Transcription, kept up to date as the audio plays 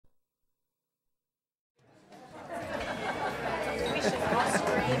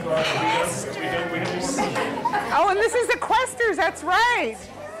and this is the Questers, that's right.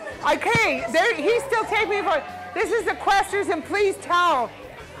 Okay, he's still taking me for, this is the Questers, and please come,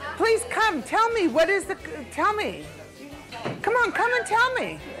 tell me, tell me. Come on, come and tell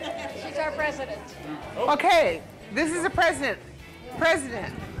me. She's our president. Okay, this is the president.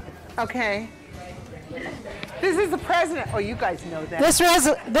 Okay. This is the president. Oh, you guys know that. This.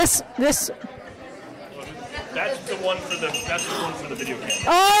 That's the one for the video camera.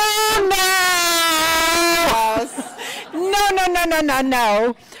 Oh no!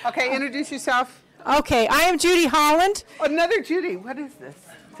 No. Okay, introduce yourself. Okay, I am Judy Holland. Another Judy. What is this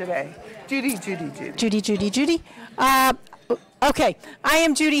today? Judy. Judy. Okay, I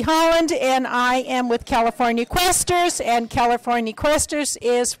am Judy Holland, and I am with California Questers, and California Questers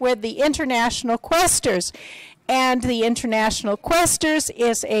is with the International Questers. And the International Questers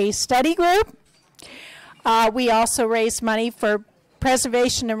is a study group. We also raise money for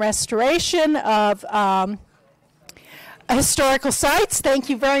preservation and restoration of historical sites. Thank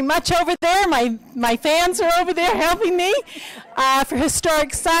you very much over there. My fans are over there helping me for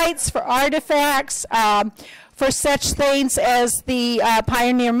historic sites, for artifacts, for such things as the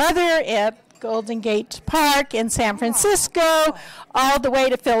Pioneer Mother at Golden Gate Park in San Francisco, all the way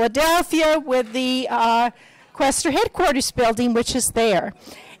to Philadelphia with the Quester headquarters building, which is there.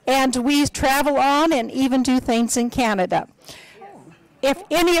 And we travel on and even do things in Canada. If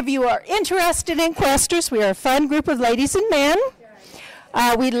any of you are interested in Questers, we are a fun group of ladies and men.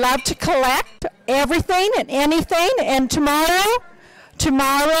 We love to collect everything and anything. And tomorrow,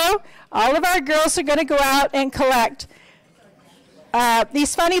 all of our girls are going to go out and collect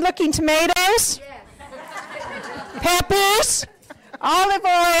these funny-looking tomatoes, peppers, olive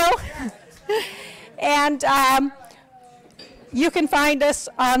oil, and you can find us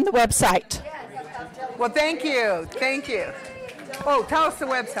on the website. Well, thank you. Oh, tell us the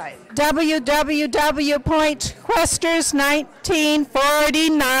website.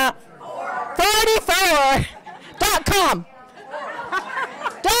 www.questers1944.com.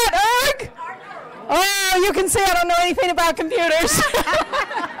 .org? Oh, you can say I don't know anything about computers.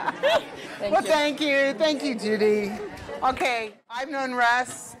 Thank you, Judy. Okay, I've known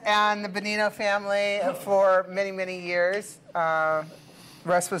Russ and the Bonino family for many, many years.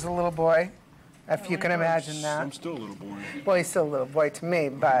 Russ was a little boy, if you can imagine that. I'm still a little boy. Well, he's still a little boy to me,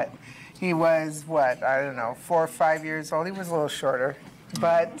 but he was, what, I don't know, 4 or 5 years old. He was a little shorter.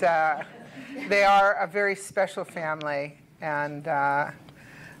 But they are a very special family, and I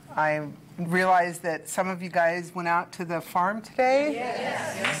realized that some of you guys went out to the farm today,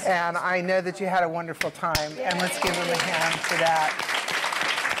 yes. And I know that you had a wonderful time, and let's give them a hand for that.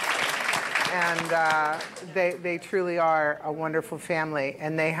 And they truly are a wonderful family,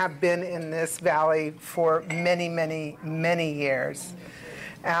 and they have been in this valley for many, many, many years.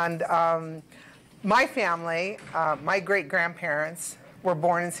 And my family, my great-grandparents were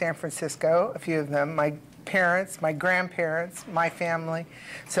born in San Francisco, a few of them. My parents, my grandparents, my family.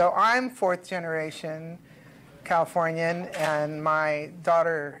 So I'm 4th generation Californian, and my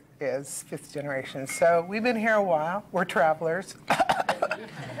daughter is 5th generation. So we've been here a while. We're travelers.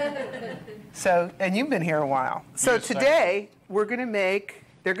 So, and you've been here a while. So today we're going to make,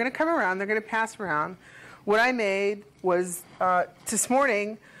 they're going to come around, they're going to pass around. What I made was, this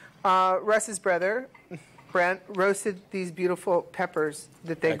morning, Russ's brother, Brent, roasted these beautiful peppers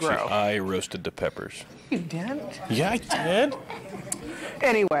that they grow. I roasted the peppers. You did? Yeah, I did.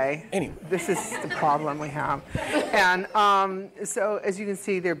 Anyway, this is the problem we have. And so as you can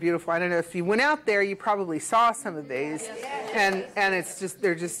see, they're beautiful. I don't know if you went out there, you probably saw some of these. And it's just,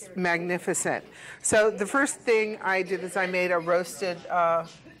 they're just magnificent. So the first thing I did is I made a roasted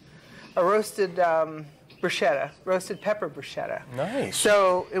bruschetta, roasted pepper bruschetta. Nice.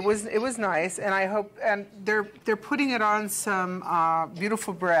 So it was nice, and I hope, and they're putting it on some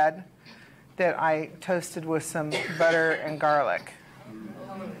beautiful bread that I toasted with some butter and garlic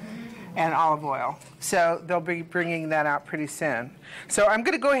and olive oil. So they'll be bringing that out pretty soon. So I'm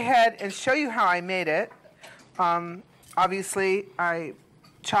going to go ahead and show you how I made it. Obviously, I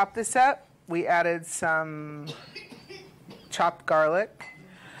chopped this up. We added some chopped garlic.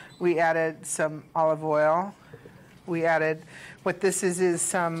 We added some olive oil. We added, what this is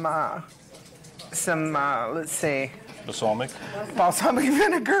some let's see. Balsamic? Balsamic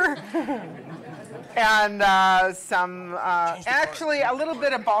vinegar. And actually a little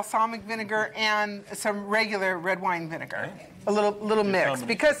bit of balsamic vinegar and some regular red wine vinegar. A little mix.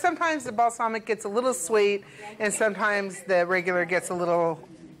 Because sometimes the balsamic gets a little sweet and sometimes the regular gets a little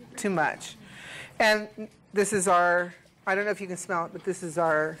too much. And this is our, I don't know if you can smell it, but this is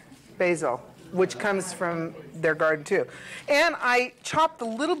our basil, which comes from their garden too. And I chopped a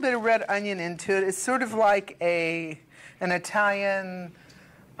little bit of red onion into it. It's sort of like an Italian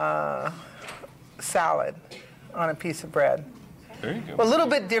salad on a piece of bread. There you go. A little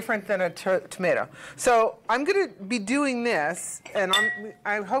bit different than a tomato. So I'm going to be doing this, and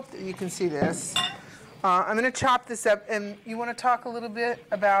I hope that you can see this. I'm going to chop this up, and you want to talk a little bit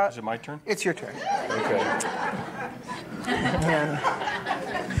about... Is it my turn? It's your turn. Okay.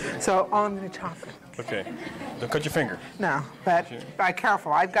 So I'm going to chop it. Okay. Don't cut your finger. No, but be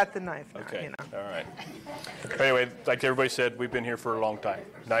careful. I've got the knife now, Okay. you know. All right. But anyway, like everybody said, we've been here for a long time.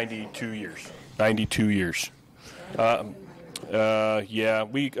 92 years. 92 years. Yeah,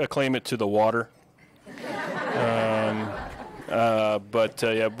 we acclaim it to the water. Yeah,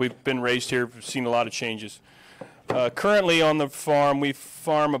 we've been raised here, we've seen a lot of changes. Currently on the farm, we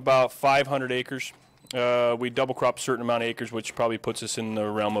farm about 500 acres. We double crop a certain amount of acres, which probably puts us in the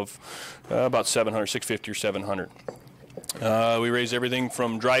realm of about 700, 650 or 700. We raise everything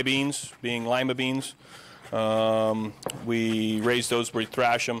from dry beans, being lima beans. We raise those, we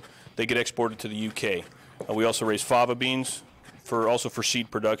thrash them, they get exported to the UK. We also raise fava beans, also for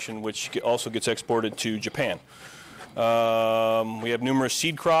seed production, which also gets exported to Japan. We have numerous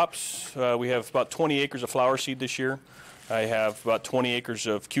seed crops. We have about 20 acres of flower seed this year. I have about 20 acres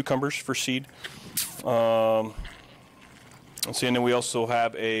of cucumbers for seed. And then we also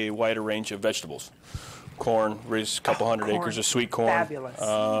have a wider range of vegetables. Corn, raise a couple hundred acres of sweet corn. Fabulous.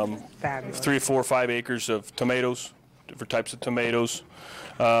 Fabulous. 3 or 4 or 5 acres of tomatoes, different types of tomatoes.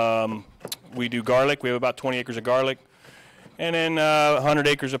 We do garlic. We have about 20 acres of garlic. And then 100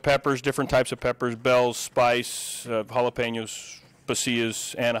 acres of peppers, different types of peppers, bells, spice, jalapenos,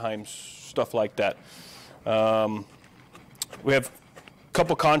 pasillas, Anaheims, stuff like that. We have a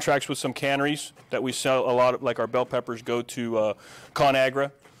couple contracts with some canneries that we sell a lot of, like our bell peppers go to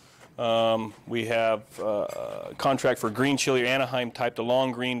ConAgra. We have a contract for green chili, Anaheim type, the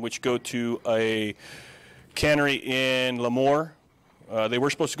long green, which go to a cannery in Lemoore. They were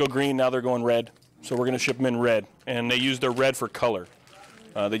supposed to go green, now they're going red. So we're going to ship them in red, and they use their red for color.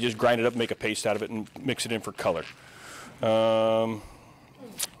 They just grind it up, make a paste out of it, and mix it in for color. What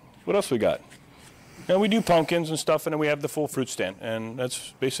else we got? Now we do pumpkins and stuff, and then we have the full fruit stand, and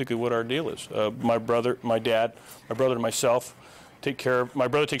that's basically what our deal is. My brother, my dad, my brother and myself take care of. My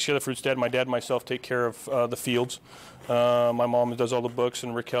brother takes care of the fruit stand. My dad and myself take care of the fields. My mom does all the books,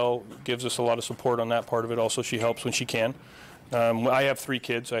 and Raquel gives us a lot of support on that part of it. Also, she helps when she can. I have 3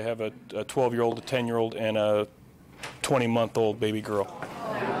 kids. I have a 12-year-old, a 10-year-old, and a 20-month-old baby girl.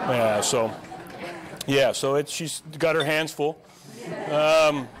 So she's got her hands full.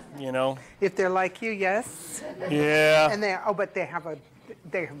 You know. If they're like you, yes. Yeah. And but they have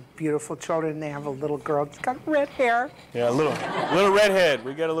beautiful children. They have a little girl. She's got red hair. Yeah, a little redhead.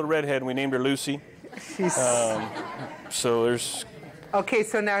 We got a little redhead, and we named her Lucy. She's. So there's. Okay,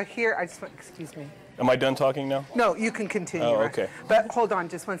 so now here, excuse me. Am I done talking now? No, you can continue. Oh, okay. But hold on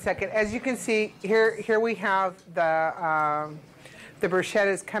just one second. As you can see, here we have the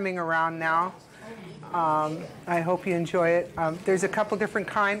bruschettas coming around now. I hope you enjoy it. There's a couple different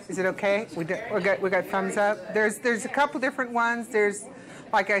kinds. Is it okay? We got thumbs up. There's a couple different ones. There's,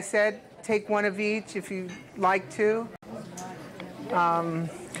 like I said, take one of each if you like to.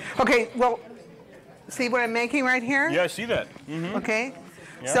 Okay, well, see what I'm making right here? Yeah, I see that. Mm-hmm. Okay.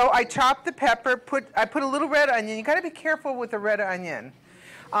 Yeah. So I chopped the pepper, I put a little red onion. You got to be careful with the red onion.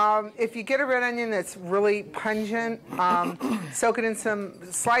 If you get a red onion that's really pungent,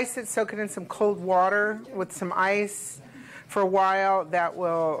 slice it, soak it in some cold water with some ice for a while. That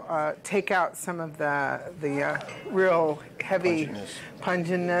will take out some of the real heavy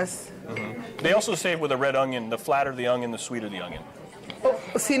pungentness. Mm-hmm. They also say with a red onion, the flatter the onion, the sweeter the onion. Oh,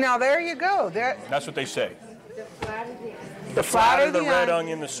 see, now there you go. That's what they say. The flatter the red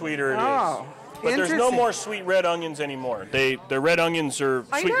onion, the sweeter it is. But there's no more sweet red onions anymore. The red onions are.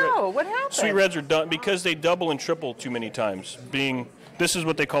 I know. What happened? Sweet reds are done because they double and triple too many times. This is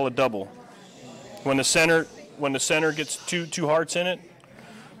what they call a double. When the center gets two hearts in it,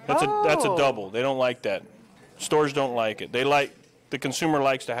 that's a double. They don't like that. Stores don't like it. The consumer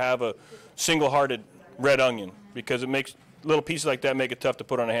likes to have a single-hearted red onion because it makes little pieces like that make it tough to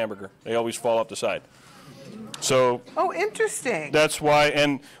put on a hamburger. They always fall off the side. So. Oh, interesting. That's why,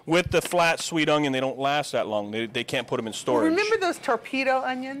 and with the flat sweet onion, they don't last that long. They can't put them in storage. Remember those torpedo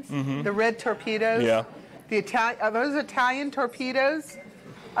onions? Mm-hmm. The red torpedoes? Yeah. Are those Italian torpedoes?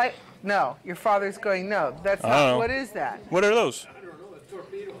 No, your father's going, no, that's not. What is that? What are those? I don't know. It's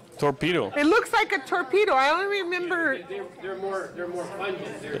torpedo. Torpedo. It looks like a torpedo. I only remember. They're more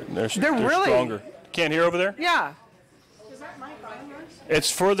pungent. They're really stronger. Can't hear over there? Yeah.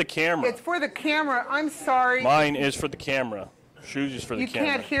 It's for the camera. It's for the camera. I'm sorry. Mine is for the camera. Shoes is for the camera.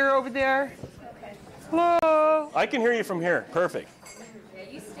 You can't hear over there? Hello? I can hear you from here. Perfect.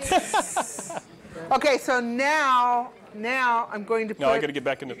 Okay, so now I'm going to put... No, I got to get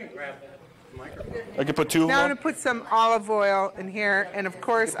back in the... I can put two of Now I'm them going to put some olive oil in here, and of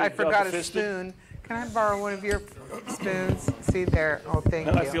course I forgot a spoon. Can I borrow one of your spoons? See there. Oh, thank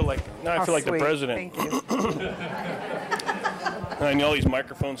you. I feel like the president. Thank you. I know these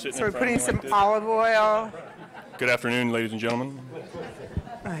microphones sitting So in we're front putting of me some like this. olive oil. Good afternoon, ladies and gentlemen.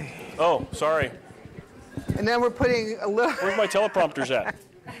 Oh, sorry. And then we're putting a little... Where's my teleprompters at?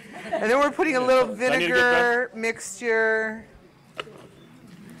 And then we're putting a little I need to get vinegar mixture.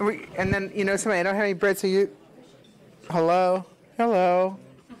 And then, you know, somebody, I don't have any bread, so you... Hello? Hello?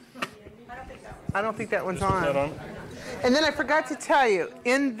 I don't think that one's on. Is that on? And then I forgot to tell you,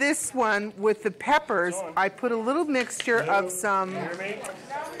 in this one with the peppers, I put a little mixture of some...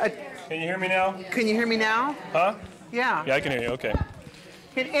 Can you hear me now? Can you hear me now? Huh? Yeah. Yeah, I can hear you. Okay.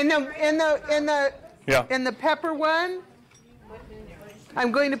 In the pepper one,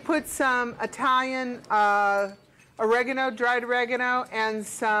 I'm going to put some Italian oregano, dried oregano, and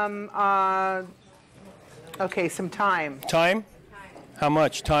some some thyme. Time? How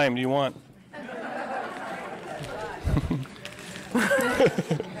much time do you want?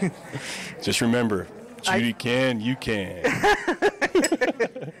 Just remember, Judy can, you can.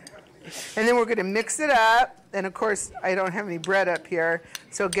 And then we're going to mix it up. And of course, I don't have any bread up here,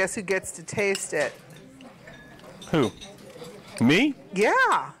 so guess who gets to taste it? Who? Me?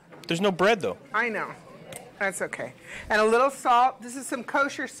 Yeah. There's no bread, though. I know. That's okay. And a little salt. This is some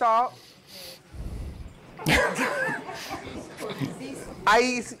kosher salt.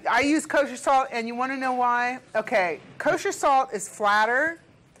 I use kosher salt, and you want to know why? Okay, kosher salt is flatter,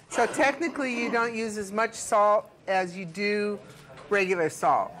 so technically you don't use as much salt as you do regular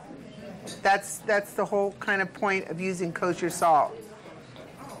salt. That's the whole kind of point of using kosher salt.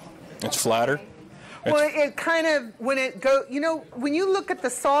 It's flatter? Well, it kind of, when it go, you know, when you look at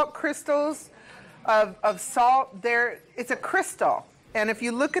the salt crystals of salt, it's a crystal. And if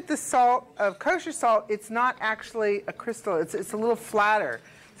you look at the salt of kosher salt, it's not actually a crystal. It's a little flatter.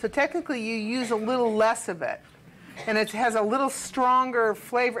 So technically, you use a little less of it. And it has a little stronger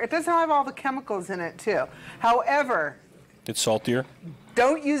flavor. It doesn't have all the chemicals in it, too. However... It's saltier?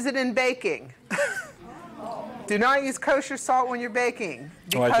 Don't use it in baking. Do not use kosher salt when you're baking.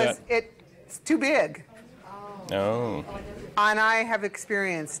 Because it's too big. Oh. And I have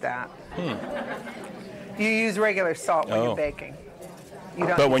experienced that. You use regular salt when you're baking.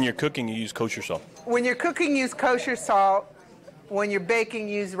 But when you're cooking, you use kosher salt. When you're cooking, use kosher salt. When you're baking,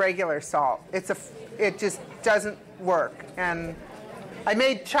 use regular salt. It just doesn't work. And I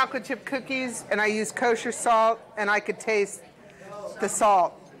made chocolate chip cookies, and I used kosher salt, and I could taste the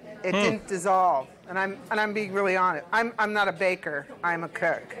salt. It didn't dissolve. And I'm being really honest. I'm not a baker. I'm a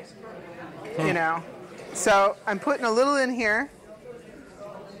cook. You know. So I'm putting a little in here.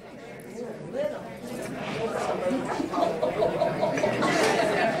 There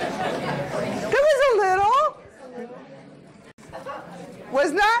was a little.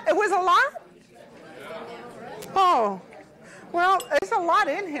 It was a lot? Oh. Well, there's a lot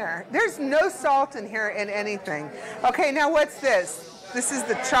in here. There's no salt in here in anything. Okay, now what's this? This is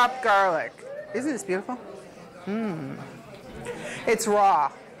the chopped garlic. Isn't this beautiful? It's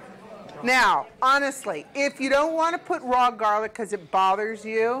raw. Now, honestly, if you don't want to put raw garlic because it bothers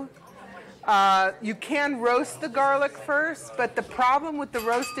you, you can roast the garlic first, but the problem with the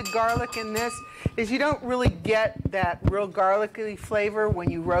roasted garlic in this is you don't really get that real garlicky flavor when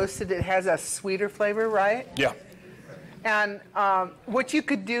you roast it. It has a sweeter flavor, right? Yeah. And what you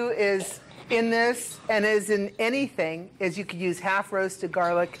could do is, in this, and as in anything, is you could use half roasted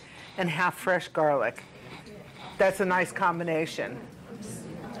garlic and half fresh garlic. That's a nice combination.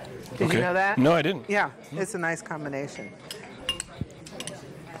 Did you know that? No, I didn't. Yeah, it's a nice combination.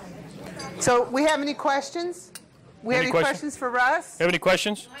 So, we have any questions? We have any questions for Russ? Have any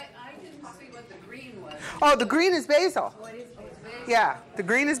questions? I didn't see what the green was. Oh, the green is basil. What is basil? Yeah, the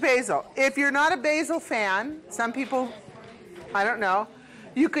green is basil. If you're not a basil fan, some people, I don't know,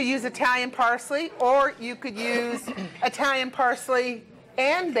 you could use Italian parsley, or you could use Italian parsley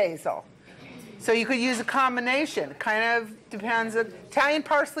and basil. So you could use a combination. Kind of depends on Italian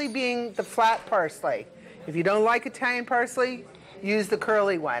parsley being the flat parsley. If you don't like Italian parsley, use the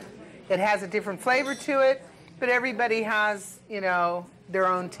curly one. It has a different flavor to it, but everybody has, you know, their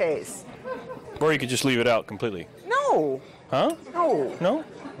own taste. Or you could just leave it out completely. No. Huh? No. No?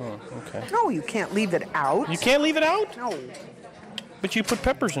 Oh, okay. No, you can't leave it out. You can't leave it out? No. But you put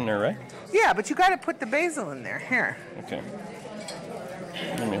peppers in there, right? Yeah, but you got to put the basil in there. Here. Okay.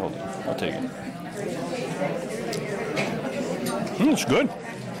 Let me hold it. I'll take it. It's good.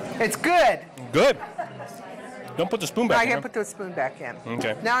 It's good. Good. Don't put the spoon back I in. can't put the spoon back in.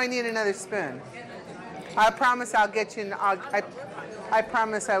 Okay. Now I need another spoon. I promise I'll get you. I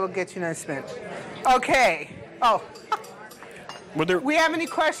promise I will get you another spoon. Okay. Oh. We have any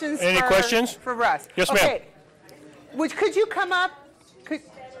questions? Any questions? For Russ? Yes, ma'am. Okay. Could you come up?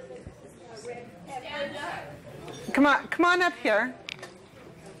 Come on up here.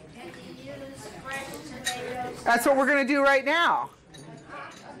 That's what we're going to do right now.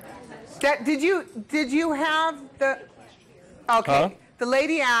 Did you have the? Okay. Huh? The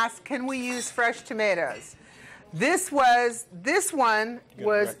lady asked, "Can we use fresh tomatoes?" This one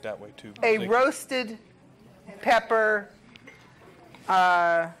was that way too. a roasted pepper,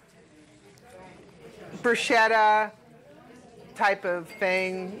 bruschetta type of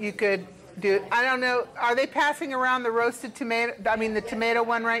thing. You could do. I don't know. Are they passing around the roasted tomato? I mean, the tomato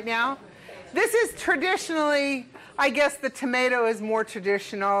one right now. This is traditionally. I guess the tomato is more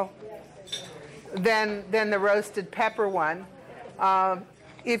traditional than the roasted pepper one.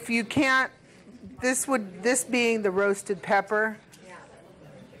 If you can't, this being the roasted pepper.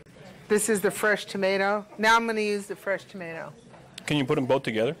 This is the fresh tomato. Now I'm going to use the fresh tomato. Can you put them both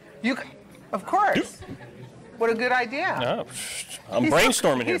together? Of course. What a good idea. No, I'm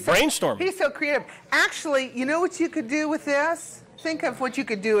brainstorming here. Brainstorming. He's so creative. Actually, you know what you could do with this? Think of what you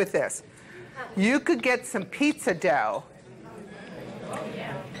could do with this. You could get some pizza dough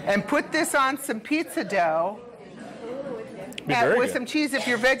and put this on some pizza dough with some cheese. If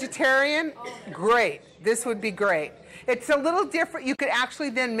you're vegetarian, great. This would be great. It's a little different. You could actually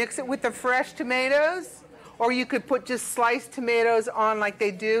then mix it with the fresh tomatoes, or you could put just sliced tomatoes on like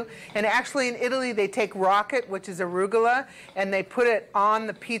they do. And actually in Italy, they take rocket, which is arugula, and they put it on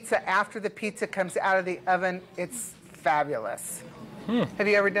the pizza after the pizza comes out of the oven. It's fabulous. Have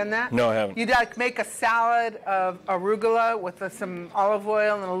you ever done that? No, I haven't. You'd like make a salad of arugula with some olive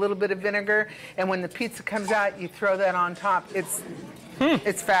oil and a little bit of vinegar, and when the pizza comes out, you throw that on top. It's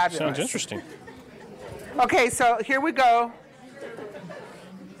fabulous. Sounds interesting. Okay, so here we go.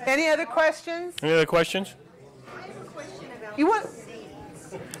 Any other questions? Any other questions? I have a question about You want?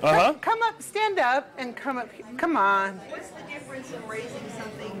 Uh-huh. Come up, stand up, and come up. Come on. what's the difference in raising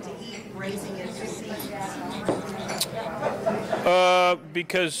something to eat, raising it to seed?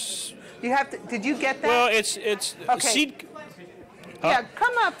 Because You have to. Did you get that? well, it's Okay. seed. Yeah,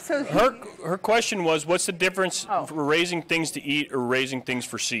 come up. So Her question was, what's the difference Oh. for raising things to eat or raising things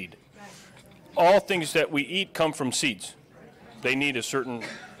for seed? All things that we eat come from seeds. They need a certain.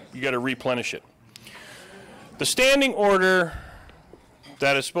 You got to replenish it. The standing order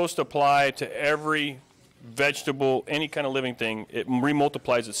that is supposed to apply to every vegetable, any kind of living thing, it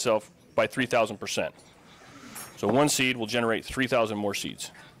remultiplies itself by 3,000%. So one seed will generate 3,000 more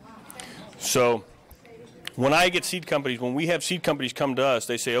seeds. So when I get seed companies, when we have seed companies come to us,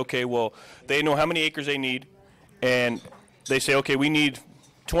 they say, okay, well, they know how many acres they need, and they say, okay, we need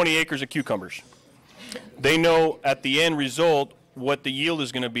 20 acres of cucumbers. They know at the end result what the yield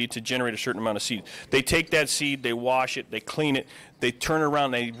is going to be to generate a certain amount of seed. They take that seed, they wash it, they clean it, they turn it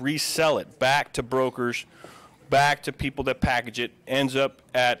around, they resell it back to brokers, back to people that package it, ends up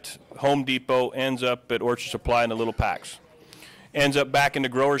at Home Depot, ends up at Orchard Supply in the little packs, ends up back in the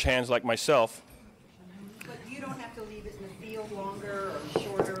growers' hands like myself. But you don't have to leave it in the field longer or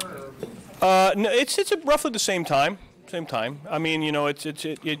shorter or... No, it's roughly the same time. Same time. I mean, you know,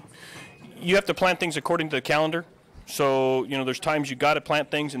 you have to plant things according to the calendar. So, you know, there's times you got to plant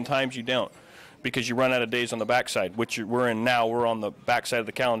things and times you don't, because you run out of days on the backside, which we're in now. We're on the backside of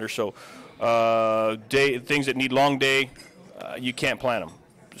the calendar. So, things that need long day, you can't plant them.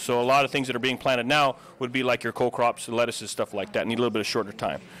 So a lot of things that are being planted now would be like your cold crops, the lettuces, stuff like that. Need a little bit of shorter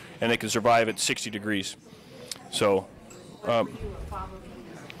time, and they can survive at 60 degrees. So, a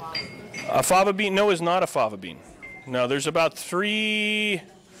fava bean? No, is not a fava bean. No, there's about three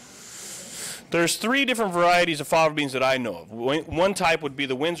different varieties of fava beans that I know of. One type would be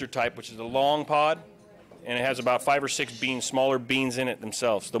the Windsor type, which is the long pod, and it has about 5 or 6 beans, smaller beans in it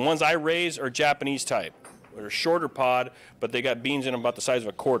themselves. The ones I raise are Japanese type. They're a shorter pod, but they got beans in them about the size of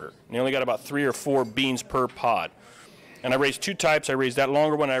a quarter. And they only got about 3 or 4 beans per pod. And I raise 2 types. I raise that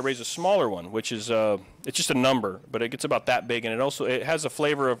longer one, and I raise a smaller one, which is it's just a number, but it gets about that big, and it has a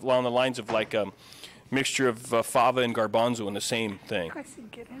flavor of along the lines of like a mixture of fava and garbanzo in the same thing. I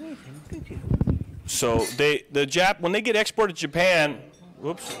didn't get anything, did you? So when they get exported to Japan,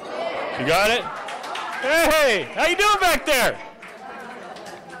 whoops, you got it? Hey, how you doing back there?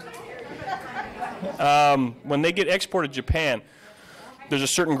 When they get exported to Japan, there's a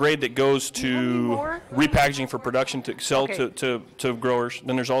certain grade that goes to repackaging for production to sell to growers.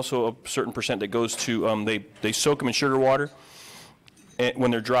 Then there's also a certain percent that goes to, they soak them in sugar water when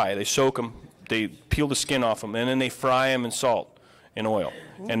they're dry. They soak them, they peel the skin off them, and then they fry them in salt and oil.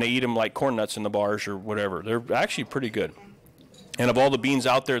 And they eat them like corn nuts in the bars or whatever. They're actually pretty good. And of all the beans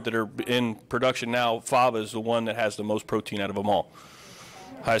out there that are in production now, fava is the one that has the most protein out of them all.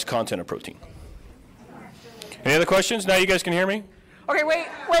 Highest content of protein. Any other questions? Now you guys can hear me? Okay, wait.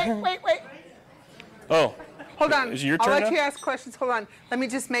 Oh. Hold on. Is it your turn I'll let now? you ask questions. Hold on. Let me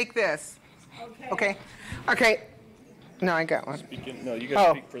just make this. Okay. No, I got one. No, you guys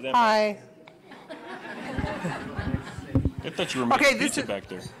speak for them. Hi. I thought you were making pizza back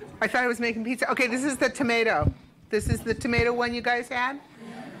there. I thought I was making pizza. Okay, this is the tomato. This is the tomato one you guys had?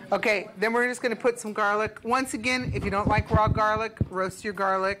 Okay, then we're just going to put some garlic. Once again, if you don't like raw garlic, roast your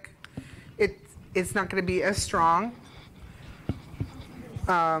garlic. It's not going to be as strong.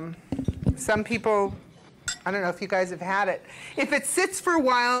 Some people, I don't know if you guys have had it. If it sits for a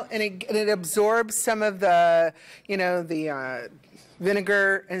while and it absorbs some of the, the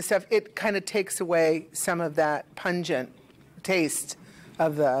vinegar and stuff, it kind of takes away some of that pungent taste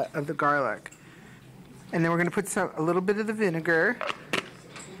of the garlic. And then we're going to put a little bit of the vinegar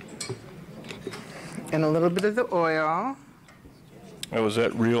and a little bit of the oil. Oh, is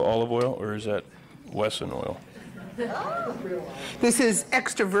that real olive oil or is that Wesson oil? This is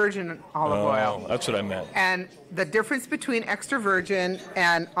extra virgin olive oil. Oh, that's what I meant. And the difference between extra virgin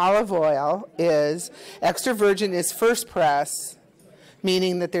and olive oil is extra virgin is first press,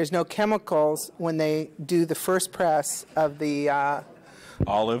 meaning that there's no chemicals when they do the first press of the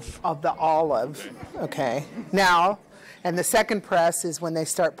olive. Okay. Now, and the second press is when they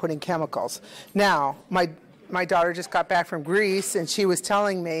start putting chemicals. Now, my daughter just got back from Greece, and she was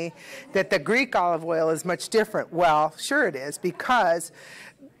telling me that the Greek olive oil is much different. Well, sure it is, because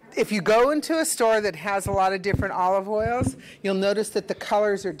if you go into a store that has a lot of different olive oils, you'll notice that the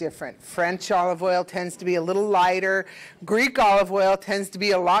colors are different. French olive oil tends to be a little lighter. Greek olive oil tends to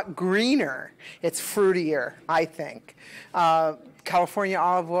be a lot greener. It's fruitier, I think. California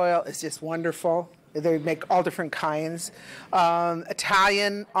olive oil is just wonderful. They make all different kinds.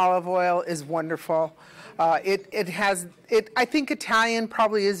 Italian olive oil is wonderful. I think Italian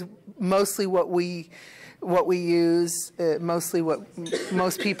probably is mostly what we use, mostly what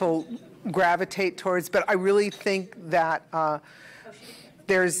most people gravitate towards. But I really think that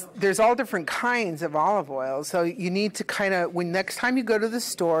there's all different kinds of olive oil. So you need to kind of, when next time you go to the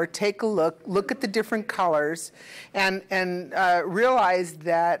store, take a look at the different colors, and realize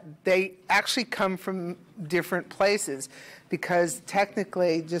that they actually come from different places. Because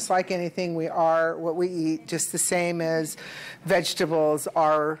technically, just like anything, we are what we eat, just the same as vegetables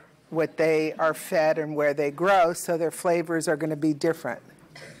are what they are fed and where they grow, so their flavors are going to be different.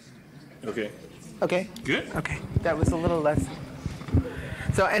 Okay. Okay? Good. Okay. That was a little less.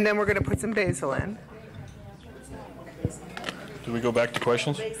 So, and then we're going to put some basil in. Do we go back to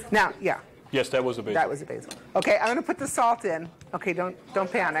questions? Now, yeah. Yes, that was a basil. That was a basil. Okay, I'm going to put the salt in. Okay, don't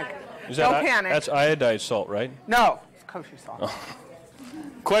panic. Don't panic. That's iodized salt, right? No. Kosher salt. Oh.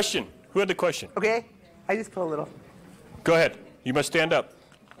 Question. Who had the question? Okay, I just put a little. Go ahead. You must stand up.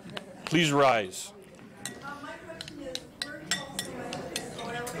 Please rise. My question is, we're told that the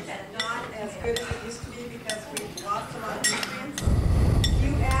soil is not as good as it used to be because we've lost a lot of nutrients. Do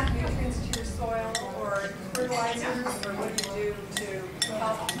you add nutrients to your soil or fertilizers, or what do you do to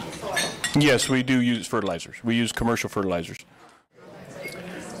help the soil? Yes, we do use fertilizers. We use commercial fertilizers.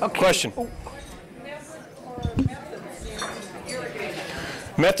 Okay. Question.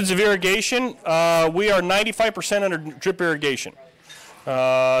 Methods of irrigation, we are 95% under drip irrigation.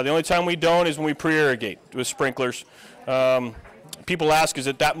 The only time we don't is when we pre-irrigate with sprinklers. People ask, is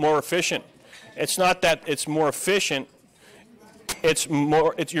it that more efficient? It's not that it's more efficient.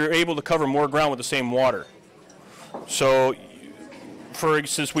 You're able to cover more ground with the same water. So, for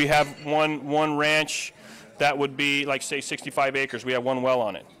instance, we have one ranch that would be like, say, 65 acres. We have one well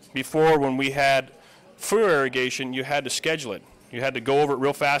on it. Before, when we had full irrigation, you had to schedule it. You had to go over it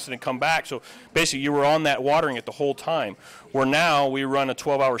real fast and then come back. So basically, you were on that watering it the whole time. Where now we run a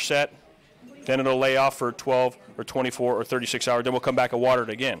 12-hour set, then it'll lay off for 12 or 24 or 36 hours. Then we'll come back and water it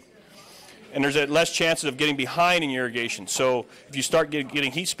again. And there's less chances of getting behind in your irrigation. So if you start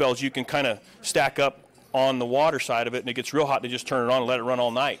getting heat spells, you can kind of stack up on the water side of it, and it gets real hot, to just turn it on and let it run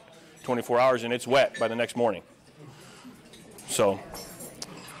all night, 24 hours, and it's wet by the next morning. So.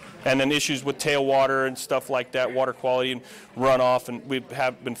 And then issues with tailwater and stuff like that, water quality and runoff, and we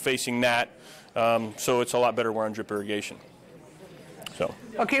have been facing that. So it's a lot better we're on drip irrigation. So.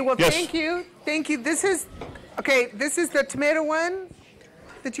 Okay, well, yes. Thank you. This is the tomato one.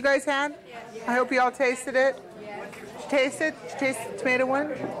 that you guys had? I hope you all tasted it. Did you taste it? Did you taste the tomato one?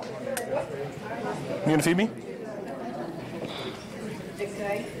 You gonna feed me?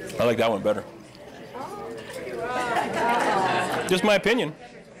 I like that one better. Just my opinion.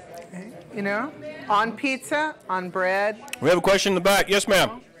 You know, on pizza, on bread. We have a question in the back. Yes,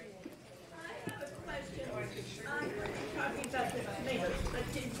 ma'am.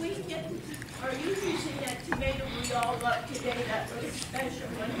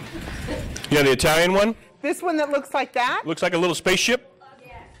 Yeah, the Italian one? This one that looks like that? Looks like a little spaceship?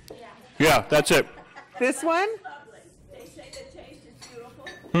 Yeah, that's it. This one? They say the taste is beautiful.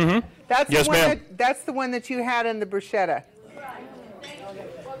 Mm-hmm. Yes, ma'am. That's the one that you had in the bruschetta.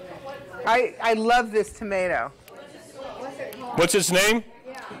 I love this tomato. What's its name?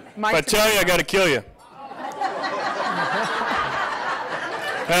 If I tell you, I got to kill you.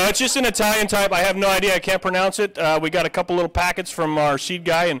 It's just an Italian type. I have no idea. I can't pronounce it. We got a couple little packets from our seed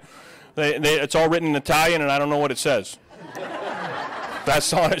guy, and it's all written in Italian, and I don't know what it says. That's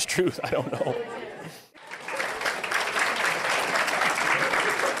the honest truth. I don't know.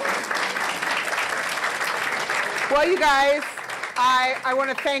 Well, you guys, I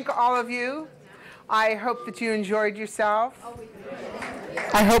want to thank all of you. I hope that you enjoyed yourself.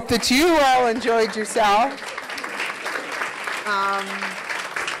 I hope that you all enjoyed yourself.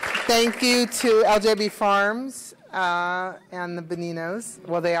 Thank you to LJB Farms and the Boninos.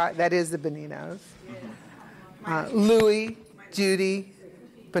 Well, that is the Boninos. Louie, Judy,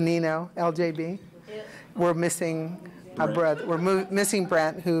 Bonino, LJB. We're missing a brother. We're missing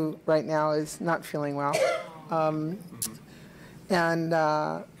Brent, who right now is not feeling well. And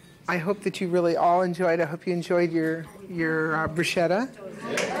I hope that you really all enjoyed. I hope you enjoyed your bruschetta.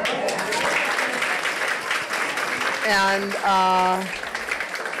 And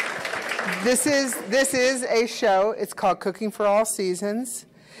this is a show. It's called Cooking for All Seasons,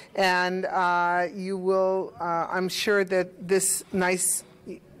 and you will. I'm sure that this nice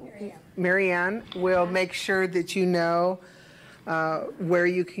Marianne will make sure that you know where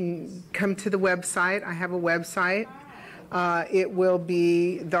you can come to the website. I have a website. It will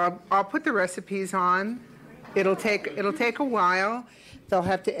be. I'll put the recipes on. It'll take a while. They'll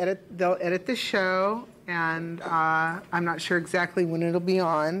have to edit. They'll edit the show, and I'm not sure exactly when it'll be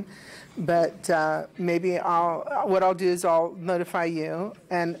on, but maybe what I'll do is I'll notify you.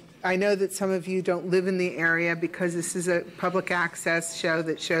 And I know that some of you don't live in the area because this is a public access show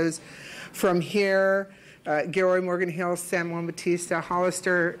that shows from here, Gilroy, Morgan Hills, San Juan Bautista,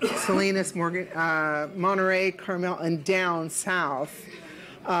 Hollister, Salinas, Monterey, Carmel, and down south.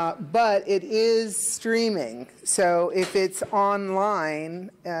 But it is streaming, so if it's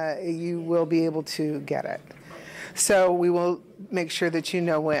online, you will be able to get it. So we will make sure that you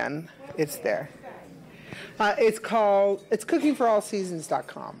know when it's there. It's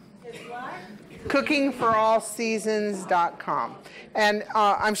cookingforallseasons.com. Cookingforallseasons.com. And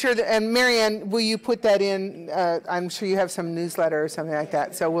I'm sure that, and Marianne, will you put that in? I'm sure you have some newsletter or something like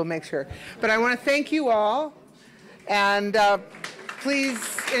that, so we'll make sure. But I want to thank you all, and please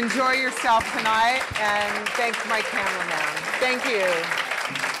enjoy yourself tonight, and thank my cameraman. Thank you.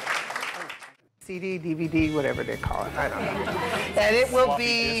 CD, DVD, whatever they call it, I don't know. And it will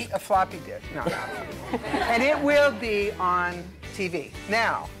be a floppy disk. No. And it will be on TV.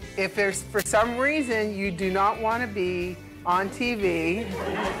 Now, if there's, for some reason, you do not want to be on TV,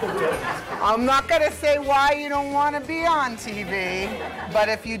 I'm not going to say why you don't want to be on TV, but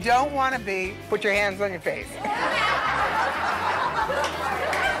if you don't want to be, put your hands on your face.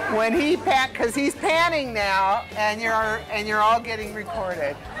 When he because he's panning now, and you're all getting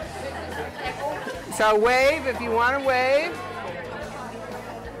recorded. So wave if you want to wave.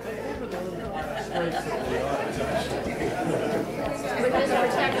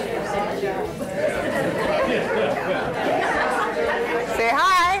 Say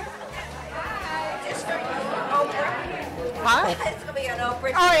hi. Huh? It's going to be on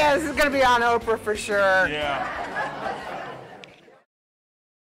Oprah. Oh yeah, this is going to be on Oprah for sure. Yeah.